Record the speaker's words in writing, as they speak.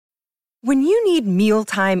When you need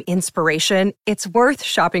mealtime inspiration, it's worth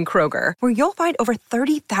shopping Kroger, where you'll find over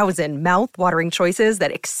 30,000 mouth-watering choices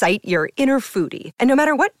that excite your inner foodie. And no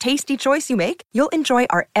matter what tasty choice you make, you'll enjoy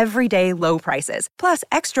our everyday low prices, plus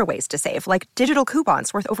extra ways to save, like digital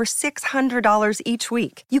coupons worth over $600 each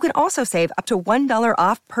week. You can also save up to $1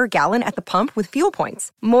 off per gallon at the pump with fuel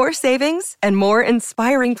points. More savings and more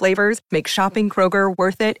inspiring flavors make shopping Kroger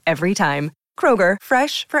worth it every time. Kroger,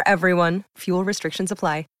 fresh for everyone. Fuel restrictions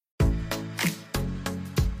apply.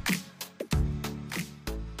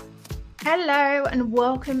 Hello and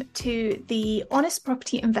welcome to the Honest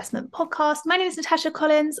Property Investment Podcast. My name is Natasha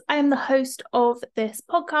Collins. I am the host of this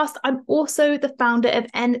podcast. I'm also the founder of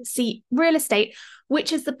NC Real Estate,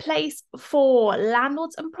 which is the place for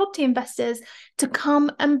landlords and property investors to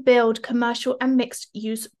come and build commercial and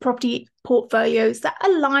mixed-use property portfolios that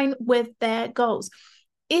align with their goals.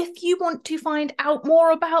 If you want to find out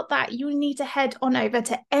more about that, you need to head on over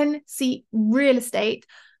to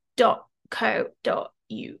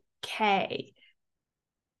ncrealestate.co.uk.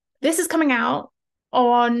 This is coming out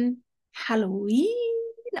on Halloween.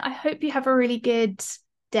 I hope you have a really good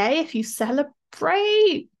day if you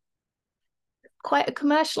celebrate. Quite a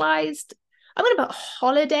commercialized, I'm going to put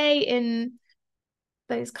holiday in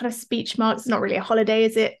those kind of speech marks. It's not really a holiday,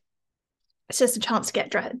 is it? It's just a chance to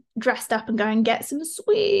get dressed up and go and get some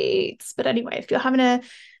sweets. But anyway, if you're having if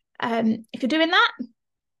you're doing that,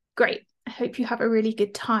 great. I hope you have a really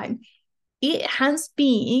good time. It has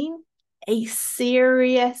been a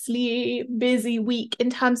seriously busy week in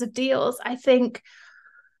terms of deals. I think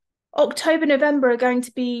October, November are going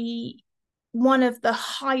to be one of the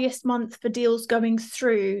highest months for deals going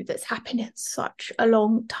through that's happened in such a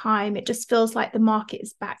long time. It just feels like the market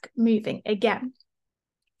is back moving again.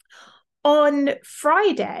 On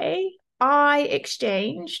Friday, I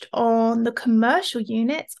exchanged on the commercial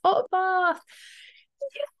units of Bath.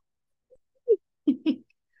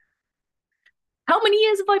 How many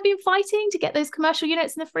years have I been fighting to get those commercial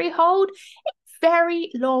units in the freehold? A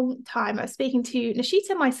very long time. I was speaking to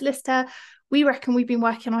Nishita, my solicitor. We reckon we've been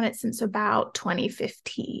working on it since about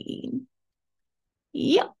 2015.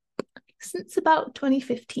 Yep, since about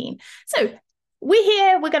 2015. So we're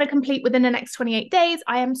here. We're going to complete within the next 28 days.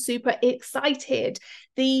 I am super excited.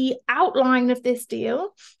 The outline of this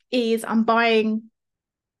deal is I'm buying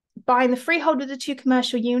the freehold of the two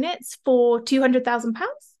commercial units for £200,000.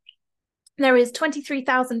 There is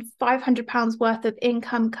 £23,500 worth of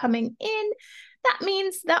income coming in. That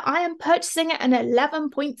means that I am purchasing at an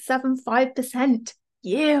 11.75%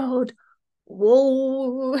 yield.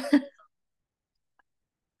 Whoa.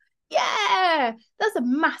 Yeah, that's a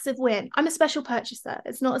massive win. I'm a special purchaser.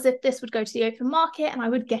 It's not as if this would go to the open market and I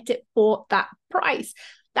would get it for that price.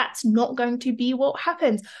 That's not going to be what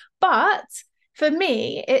happens. But for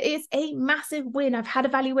me, it is a massive win. I've had a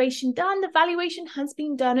valuation done. The valuation has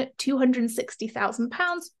been done at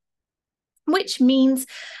 £260,000, which means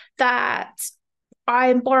that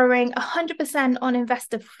I'm borrowing 100% on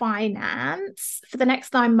investor finance. For the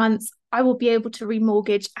next 9 months, I will be able to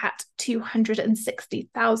remortgage at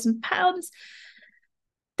 £260,000.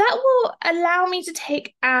 That will allow me to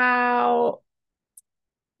take out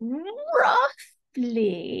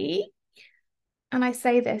roughly, and I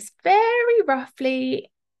say this very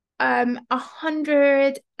roughly,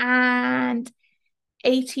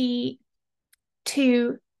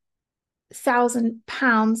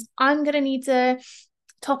 £182,000. I'm going to need to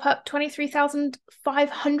top up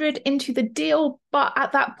 23,500 into the deal, but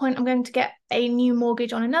at that point I'm going to get a new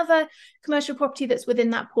mortgage on another commercial property that's within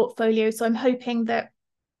that portfolio. So I'm hoping that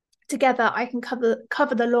together I can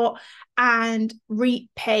cover the lot and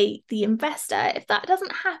repay the investor. If that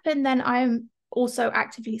doesn't happen, then I'm also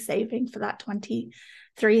actively saving for that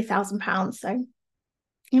 £23,000. So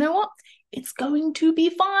you know what? It's going to be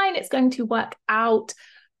fine. It's going to work out.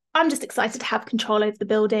 I'm just excited to have control over the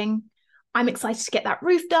building. I'm excited to get that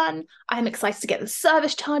roof done. I'm excited to get the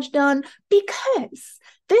service charge done, because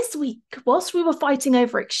this week, whilst we were fighting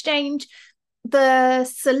over exchange, the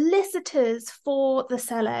solicitors for the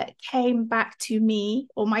seller came back to me,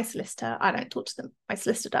 or my solicitor, I don't talk to them, my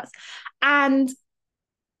solicitor does, and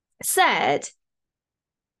said,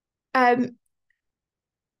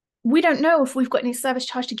 we don't know if we've got any service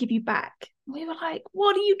charge to give you back. We were like,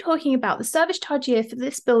 what are you talking about? The service charge year for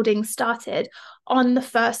this building started on the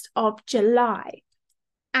 1st of July.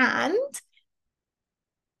 And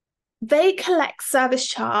they collect service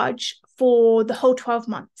charge for the whole 12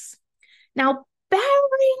 months. Now, bearing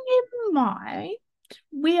in mind,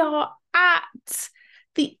 we are at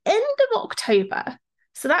the end of October.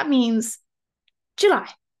 So that means July,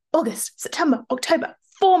 August, September, October,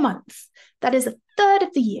 4 months. That is a third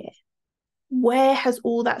of the year. where has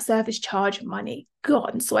all that service charge money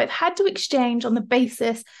gone? So I've had to exchange on the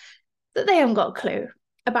basis that they haven't got a clue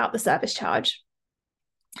about the service charge.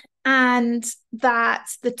 And that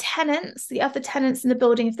the other tenants in the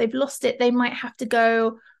building, if they've lost it, they might have to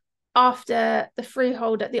go after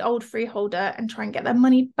the old freeholder, and try and get their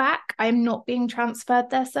money back. I'm not being transferred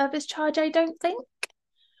their service charge, I don't think,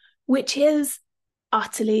 which is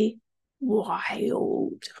utterly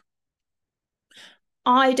wild.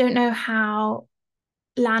 I don't know how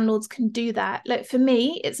landlords can do that. Like, for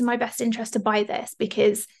me, it's in my best interest to buy this,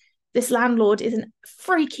 because this landlord is a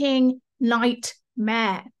freaking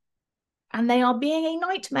nightmare. And they are being a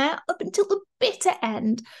nightmare up until the bitter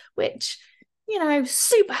end, which,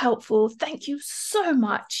 super helpful. Thank you so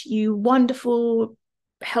much, you wonderful,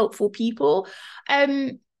 helpful people.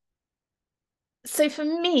 So for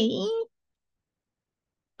me,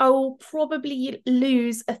 I will probably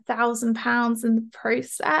lose £1,000 in the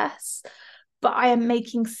process, but I am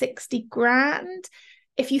making 60 grand.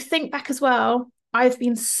 If you think back as well, I've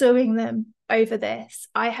been suing them over this.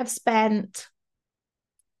 I have spent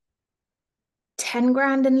 10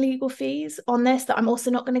 grand in legal fees on this that I'm also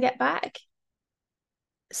not going to get back.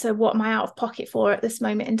 So what am I out of pocket for at this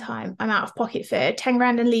moment in time? I'm out of pocket for 10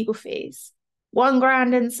 grand in legal fees, 1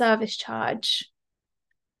 grand in service charge,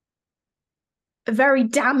 a very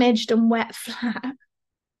damaged and wet flat.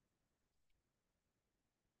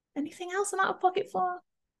 Anything else I'm out of pocket for?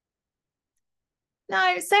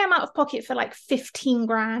 No, say I'm out of pocket for like 15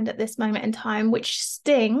 grand at this moment in time, which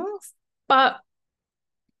stings. But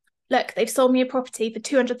look, they've sold me a property for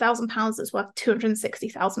 £200,000 that's worth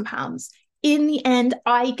 £260,000. In the end,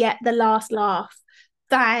 I get the last laugh.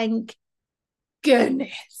 Thank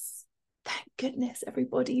goodness. Thank goodness,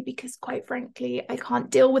 everybody, because quite frankly, I can't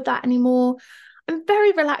deal with that anymore. I'm a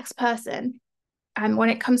very relaxed person. And when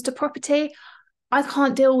it comes to property, I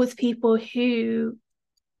can't deal with people who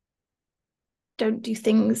don't do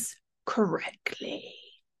things correctly.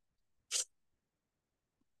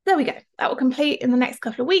 There we go. That will complete in the next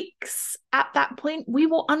couple of weeks. At that point, we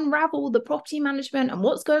will unravel the property management and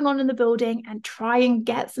what's going on in the building and try and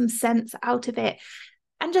get some sense out of it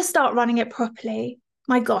and just start running it properly.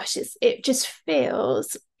 My gosh, it just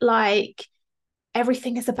feels like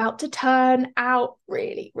everything is about to turn out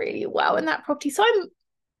really, really well in that property. So I'm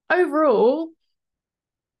overall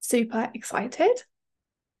super excited.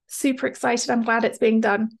 Super excited. I'm glad it's being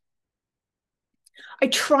done. I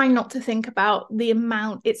try not to think about the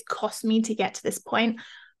amount it's cost me to get to this point.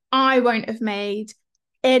 I won't have made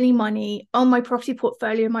any money on my property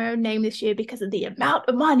portfolio in my own name this year because of the amount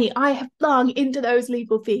of money I have flung into those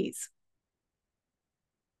legal fees.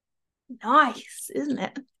 Nice, isn't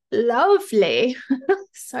it? Lovely.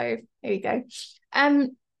 So there you go.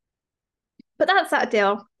 But that's that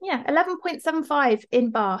deal. Yeah, 11.75 in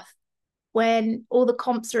Bath when all the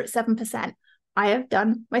comps are at 7%. I have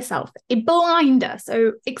done myself a blinder.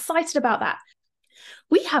 So excited about that.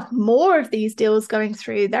 We have more of these deals going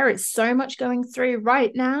through. There is so much going through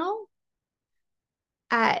right now.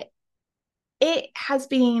 It has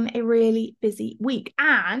been a really busy week,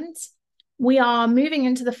 and we are moving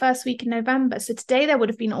into the first week in November. So today there would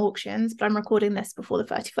have been auctions, but I'm recording this before the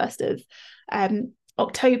 31st of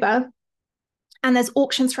October. And there's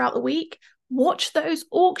auctions throughout the week. Watch those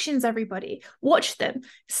auctions, everybody. Watch them.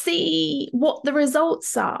 See what the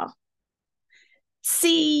results are.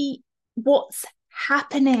 See what's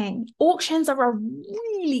happening. Auctions are a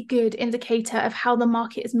really good indicator of how the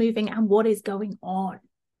market is moving and what is going on.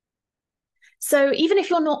 So even if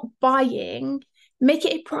you're not buying, make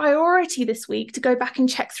it a priority this week to go back and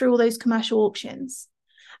check through all those commercial auctions.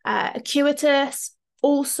 Acuitas,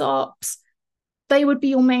 Allsops, they would be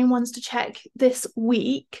your main ones to check this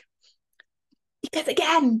week. Because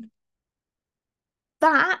again,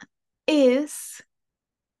 that's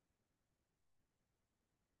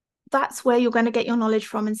where you're going to get your knowledge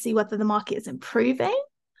from and see whether the market is improving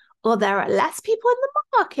or there are less people in the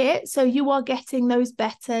market, so you are getting those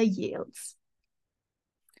better yields.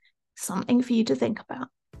 Something for you to think about.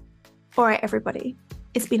 All right, everybody,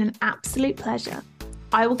 it's been an absolute pleasure.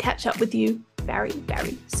 I will catch up with you very,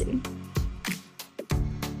 very soon.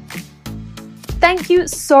 Thank you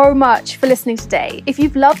so much for listening today. If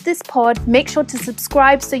you've loved this pod, make sure to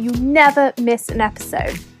subscribe so you never miss an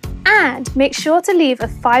episode. And make sure to leave a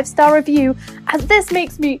 5-star review, as this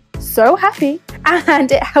makes me so happy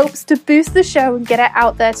and it helps to boost the show and get it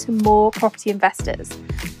out there to more property investors.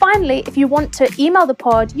 Finally, if you want to email the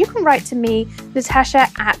pod, you can write to me, Natasha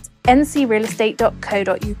at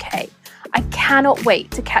ncrealestate.co.uk. I cannot wait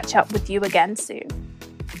to catch up with you again soon.